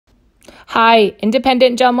Hi,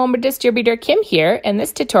 independent GelMoment distributor Kim here. In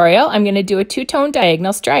this tutorial, I'm going to do a two-tone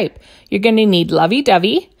diagonal stripe. You're going to need Lovee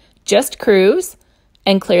Dovee, Just Cruise,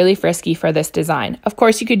 and Clearly Frisky for this design. Of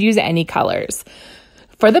course, you could use any colors.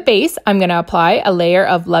 For the base, I'm going to apply a layer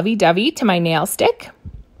of Lovee Dovee to my nail stick.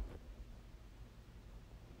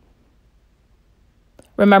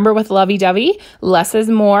 Remember with Lovee Dovee, less is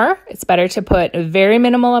more. It's better to put a very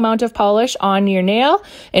minimal amount of polish on your nail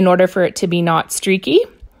in order for it to be not streaky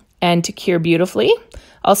and to cure beautifully.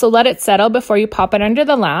 Also let it settle before you pop it under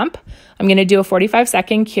the lamp. I'm going to do a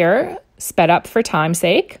 45-second cure, sped up for time's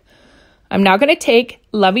sake. I'm now going to take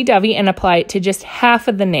Lovee Dovee and apply it to just half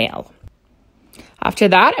of the nail. After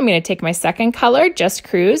that, I'm going to take my second color, Just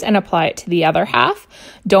Cruise, and apply it to the other half.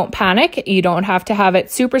 Don't panic. You don't have to have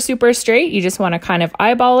it super straight. You just want to kind of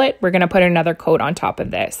eyeball it. We're going to put another coat on top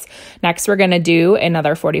of this. Next, we're going to do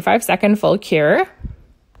another 45-second full cure.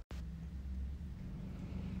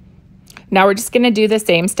 Now we're just going to do the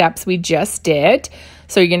same steps we just did.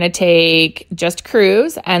 So you're going to take Just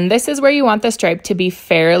Cruise, and this is where you want the stripe to be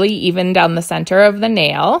fairly even down the center of the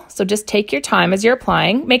nail. So just take your time as you're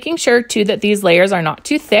applying, making sure too that these layers are not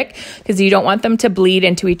too thick because you don't want them to bleed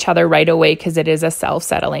into each other right away because it is a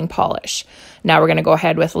self-settling polish. Now we're going to go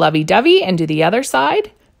ahead with Lovee Dovee and do the other side.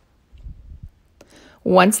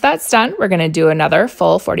 Once that's done, we're going to do another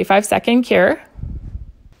full 45-second cure.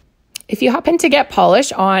 If you happen to get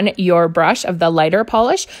polish on your brush of the lighter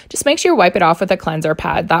polish, just make sure you wipe it off with a cleanser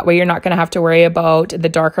pad. That way you're not going to have to worry about the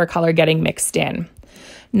darker color getting mixed in.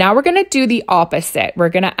 Now we're going to do the opposite. We're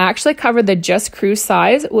going to actually cover the Just Cruise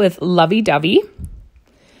side with Lovee Dovee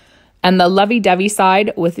and the Lovee Dovee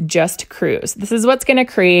side with Just Cruise. This is what's going to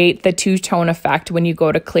create the two-tone effect when you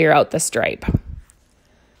go to clear out the stripe.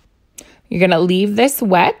 You're going to leave this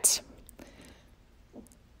wet.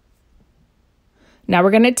 Now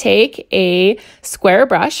we're going to take a square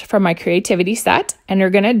brush from my creativity set and you're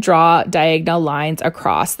going to draw diagonal lines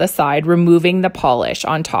across the side, removing the polish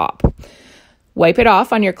on top. Wipe it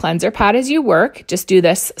off on your cleanser pad as you work. Just do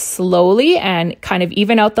this slowly and kind of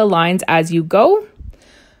even out the lines as you go.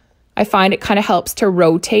 I find it kind of helps to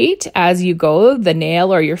rotate as you go, the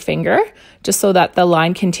nail or your finger, just so that the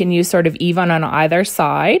line continues sort of even on either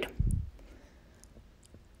side.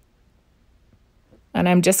 And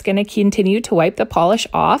I'm just going to continue to wipe the polish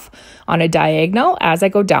off on a diagonal as I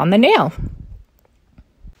go down the nail.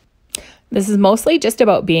 This is mostly just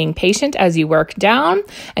about being patient as you work down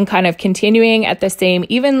and kind of continuing at the same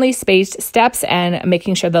evenly spaced steps and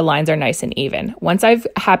making sure the lines are nice and even. Once I'm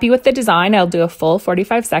happy with the design, I'll do a full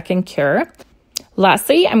 45-second cure.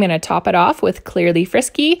 Lastly, I'm going to top it off with Clearly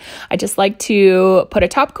Frisky. I just like to put a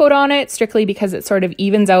top coat on it strictly because it sort of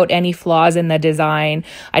evens out any flaws in the design.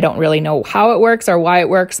 I don't really know how it works or why it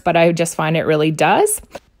works, but I just find it really does.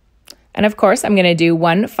 And of course, I'm going to do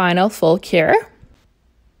one final full cure.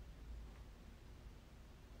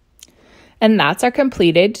 And that's our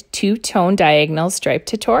completed two-tone diagonal stripe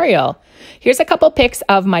tutorial. Here's a couple pics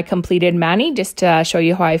of my completed mani just to show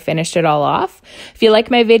you how I finished it all off. If you like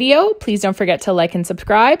my video, please don't forget to like and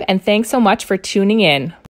subscribe, and thanks so much for tuning in.